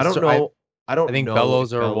 Yeah, I don't know. I think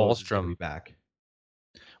Bellows or Wahlstrom be back.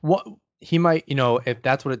 What he might, if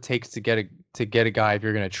that's what it takes to get a guy, if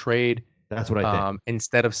you're going to trade, that's what I think.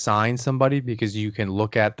 Instead of sign somebody, because you can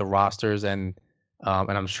look at the rosters and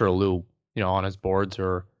I'm sure Lou, on his boards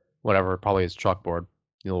or whatever, probably his chalkboard,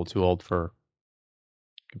 he's a little too old for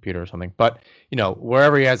computer or something, but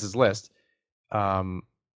wherever he has his list,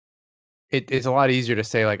 it's a lot easier to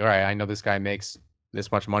say, like, all right, I know this guy makes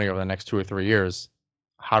this much money over the next 2 or 3 years.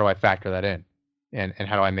 How do I factor that in, and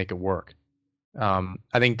how do I make it work? I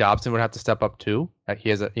think Dobson would have to step up too.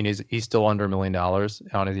 He's still under $1 million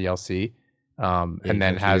on his ELC, and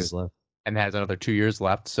then has another 2 years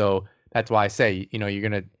left. So that's why I say, you're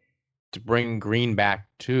gonna to bring Green back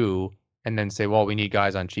too, and then say, well, we need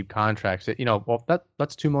guys on cheap contracts. Well,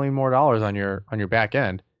 that's $2 million more on your back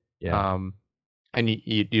end. Yeah. And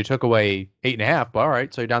you took away 8.5, but all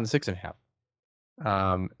right, so you're down to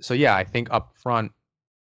 6.5. So yeah, I think up front,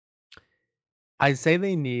 I'd say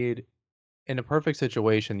they need, in a perfect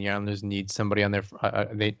situation, the Islanders need somebody on their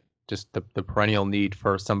they just the perennial need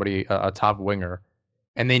for somebody, a top winger,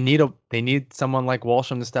 and they need someone like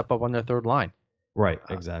Wahlstrom to step up on their third line. Right,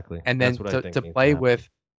 exactly. And then to play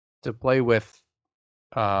with,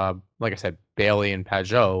 like I said, Bailey and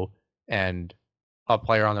Pajot and a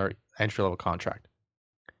player on their entry level contract.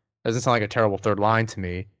 Doesn't sound like a terrible third line to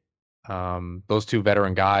me. Those two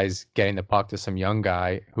veteran guys getting the puck to some young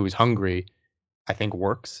guy who's hungry, I think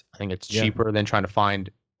works. I think it's cheaper than trying to find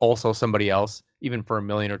also somebody else, even for $1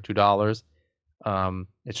 million or $2.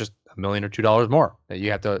 It's just $1 million or $2 more that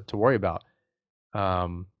you have to worry about.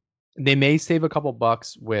 They may save a couple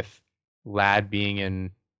bucks with Ladd being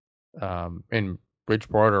in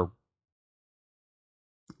Bridgeport or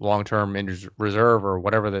long-term in reserve or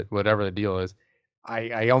whatever the deal is.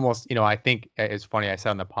 I almost, I think it's funny. I said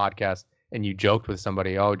on the podcast, and you joked with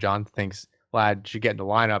somebody, oh, John thinks Ladd should get in the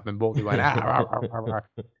lineup, and both went,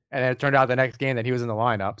 and then it turned out the next game that he was in the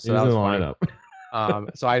lineup. So that was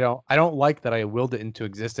funny. So I don't like that I willed it into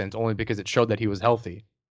existence only because it showed that he was healthy.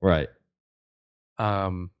 Right.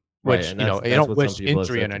 Which, you don't wish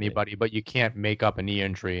injury on anybody, but you can't make up a knee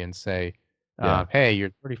injury and say, hey,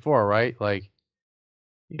 you're 34, right? Like,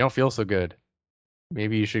 you don't feel so good.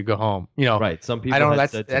 Maybe you should go home. Right. Some people. I don't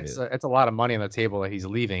know. That's a lot of money on the table that he's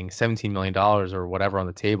leaving, $17 million or whatever on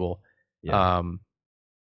the table. Yeah.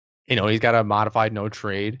 He's got a modified no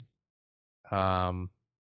trade. I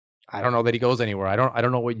I don't know that he goes anywhere. I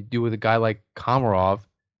don't know what you do with a guy like Komarov.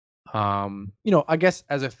 I guess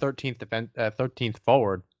as a 13th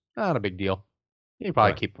forward, not a big deal. You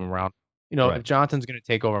probably Right. keep him around. Right. If Johnson's going to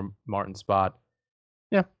take over Martin's spot,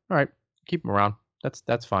 yeah, all right, keep him around.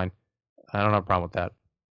 That's fine. I don't have a problem with that.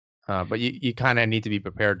 But you kind of need to be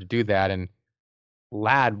prepared to do that. And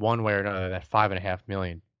Ladd, one way or another, that $5.5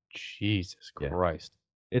 million. Jesus Yeah. Christ.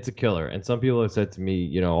 It's a killer. And some people have said to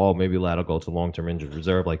me, oh, maybe Ladd will go to long-term injured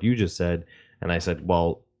reserve, like you just said. And I said,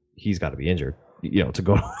 well, he's got to be injured. To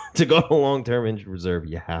go to long-term injured reserve,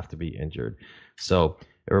 you have to be injured. So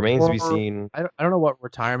it remains to be seen. I don't know what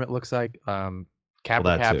retirement looks like. Cap Well,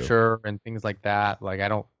 that too. capture and things like that. Like I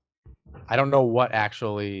don't know what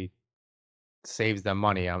actually saves them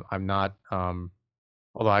money. I'm not.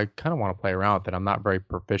 Although I kind of want to play around with it. I'm not very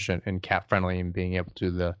proficient in cap friendly and being able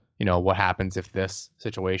to what happens if this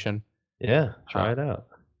situation. Yeah, try it out.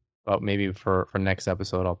 But maybe for next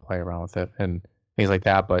episode I'll play around with it and things like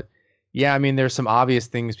that. But yeah, I mean, there's some obvious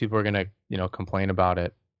things people are gonna complain about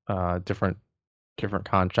it. Different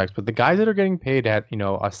contracts, but the guys that are getting paid at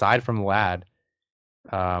aside from Ladd,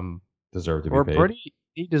 deserve to be were paid.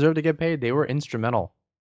 he deserved to get paid. They were instrumental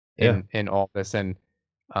in all this, and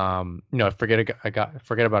forget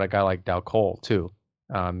about a guy like Dal Cole too.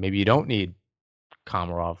 Maybe you don't need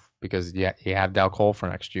Komarov because you have Dal Cole for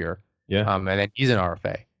next year. Yeah. And then he's an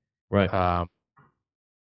RFA. Right.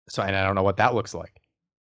 So and I don't know what that looks like.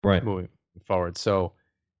 Right. Moving forward. So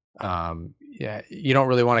yeah, you don't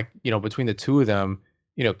really want to, between the two of them,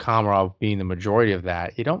 Komarov being the majority of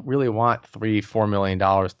that, you don't really want $3-4 million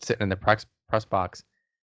sitting in the press box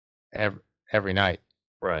every night.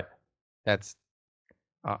 Right. That's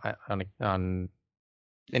I don't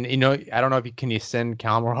know if can you send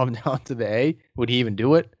Komarov down to the A? Would he even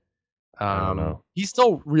do it? I don't know. He's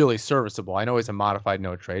still really serviceable. I know he's a modified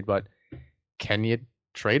no trade, but can you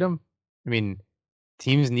trade him? I mean,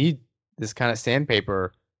 teams need this kind of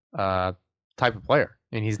sandpaper type of player,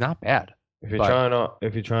 and he's not bad. If you're trying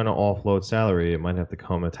to offload salary, it might have to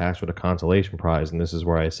come attached with a consolation prize, and this is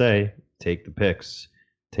where I say take the picks,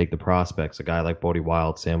 take the prospects. A guy like Bodie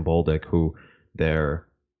Wild, Sam Bolduc, who they're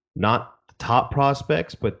not the top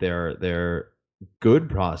prospects, but they're good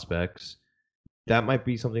prospects. That might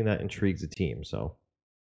be something that intrigues the team. So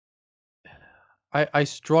I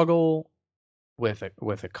struggle with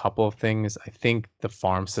a couple of things. I think the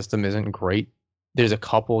farm system isn't great. There's a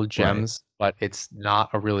couple gems, but it's not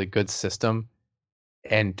a really good system.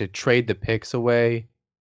 And to trade the picks away,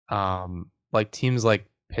 like teams like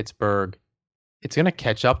Pittsburgh, it's going to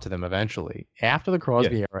catch up to them eventually. After the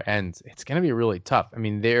Crosby era ends, it's going to be really tough. I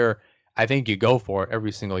mean, I think you go for it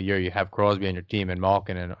every single year. You have Crosby on your team and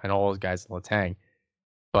Malkin and all those guys in Letang.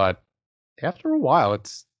 But after a while,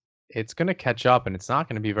 it's going to catch up, and it's not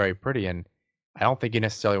going to be very pretty. And I don't think you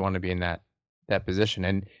necessarily want to be in that position.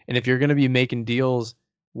 And if you're going to be making deals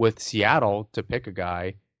with Seattle to pick a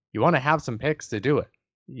guy, you want to have some picks to do it.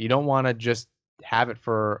 You don't want to just have it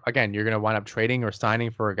for, again, you're going to wind up trading or signing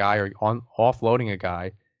for a guy or offloading a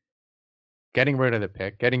guy, getting rid of the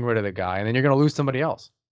pick, getting rid of the guy, and then you're going to lose somebody else.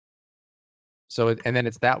 So, and then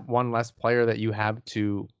it's that one less player that you have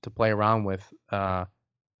to play around with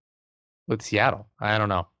Seattle. I don't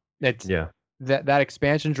know. It's that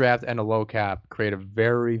expansion draft and a low cap create a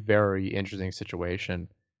very, very interesting situation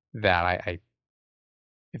that I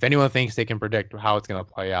if anyone thinks they can predict how it's going to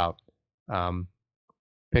play out,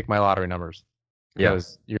 pick my lottery numbers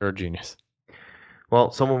because you're a genius.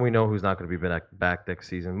 Well, someone we know who's not going to be back next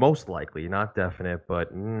season, most likely, not definite, but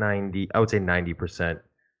I would say 90%.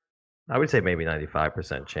 I would say maybe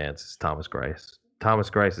 95% chance is Thomas Greiss. Thomas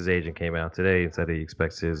Greiss's agent came out today and said he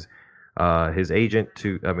expects his player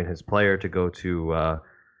to go to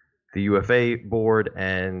the UFA board,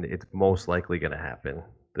 and it's most likely going to happen.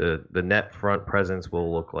 The net front presence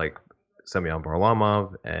will look like Semyon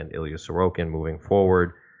Varlamov and Ilya Sorokin moving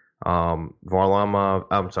forward. Sorokin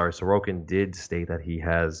did state that he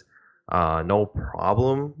has no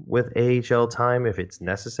problem with AHL time if it's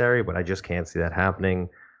necessary, but I just can't see that happening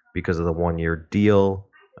because of the 1-year deal.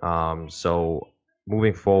 So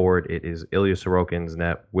moving forward, it is Ilya Sorokin's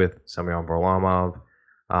net with Semyon Varlamov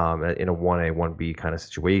in a 1A, 1B kind of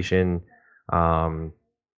situation. And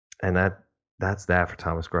that's that for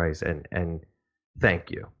Thomas Greiss. And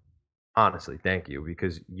thank you. Honestly, thank you,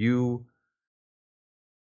 because you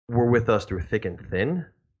were with us through thick and thin,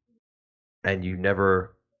 and you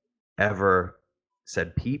never, ever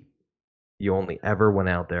said peep. You only ever went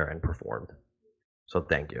out there and performed. So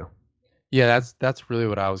thank you. Yeah, that's really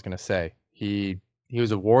what I was going to say. He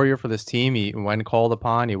was a warrior for this team. When called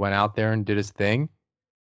upon, he went out there and did his thing.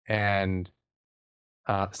 And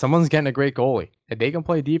someone's getting a great goalie. if they can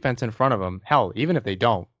play defense in front of him, hell, even if they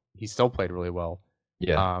don't, he still played really well.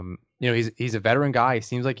 Yeah. He's a veteran guy. He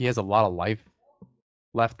seems like he has a lot of life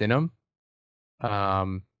left in him.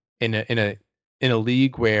 In a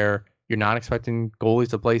league where you're not expecting goalies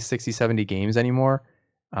to play 60, 70 games anymore,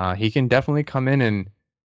 he can definitely come in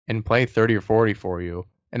and play 30 or 40 for you.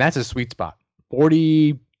 And that's a sweet spot.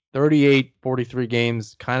 40, 38, 43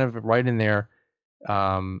 games, kind of right in there,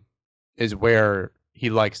 is where he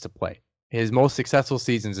likes to play. His most successful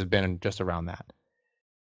seasons have been just around that.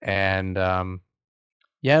 And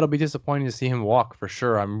it'll be disappointing to see him walk for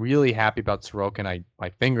sure. I'm really happy about Sorokin. My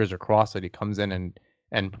fingers are crossed that he comes in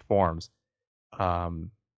and performs.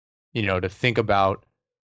 To think about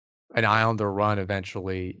an Islander run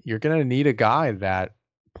eventually, you're going to need a guy that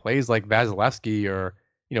plays like Vasilevsky or,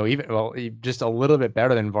 just a little bit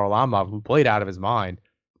better than Varlamov, who played out of his mind.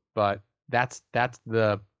 But that's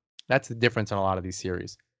the difference in a lot of these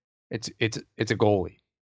series. It's a goalie.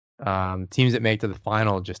 Teams that make to the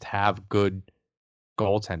final just have good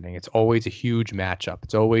goaltending. It's always a huge matchup.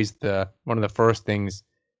 It's always one of the first things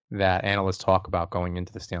that analysts talk about going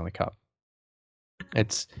into the Stanley Cup.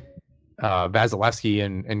 It's Vasilevsky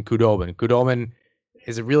and Khudobin. Khudobin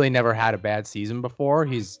has really never had a bad season before.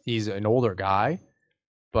 He's an older guy,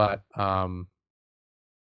 but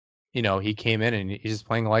he came in and he's just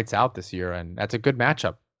playing lights out this year, and that's a good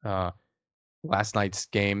matchup. Last night's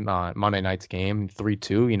game, Monday night's game,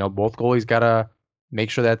 3-2. Both goalies gotta make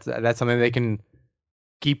sure that's something they can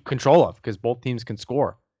keep control of, because both teams can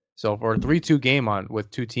score. So for a 3-2 game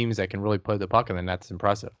with two teams that can really play the puck, and then that's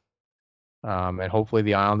impressive. And hopefully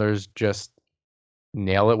the Islanders just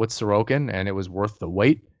nail it with Sorokin, and it was worth the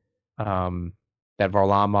wait. That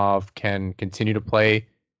Varlamov can continue to play.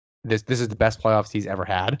 This is the best playoffs he's ever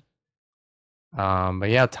had. But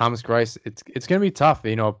yeah, Thomas Greiss, it's gonna be tough.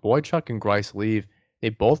 If Boychuk and Greiss leave,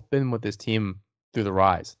 they've both been with this team through the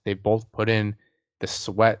rise. They've both put in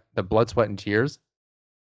the blood, sweat, and tears.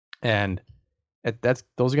 And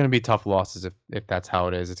those are going to be tough losses if that's how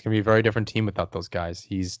it is. It's going to be a very different team without those guys.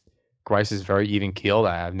 Greiss is very even keeled.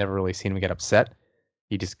 I've never really seen him get upset.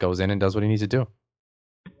 He just goes in and does what he needs to do.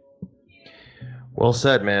 Well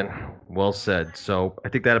said, man. Well said. So I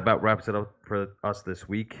think that about wraps it up for us this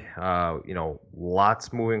week.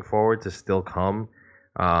 Lots moving forward to still come.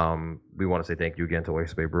 We want to say thank you again to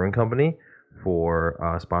Oyster Bay Brewing Company for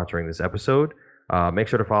sponsoring this episode. Make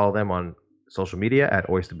sure to follow them on social media at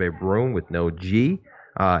Oyster Bay Brewing with no G,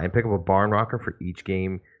 and pick up a barn rocker for each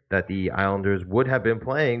game that the Islanders would have been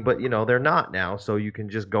playing, but they're not now, so you can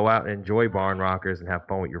just go out and enjoy barn rockers and have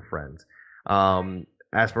fun with your friends.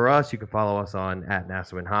 As for us, you can follow us on at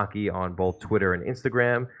Nassauin Hockey on both Twitter and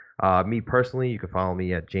Instagram. Me personally, you can follow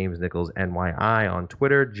me at James Nichols NYI on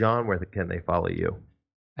Twitter. John, where can they follow you?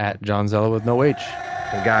 At John Zella with no H.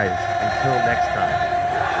 And guys, until next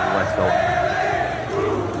time, let's go.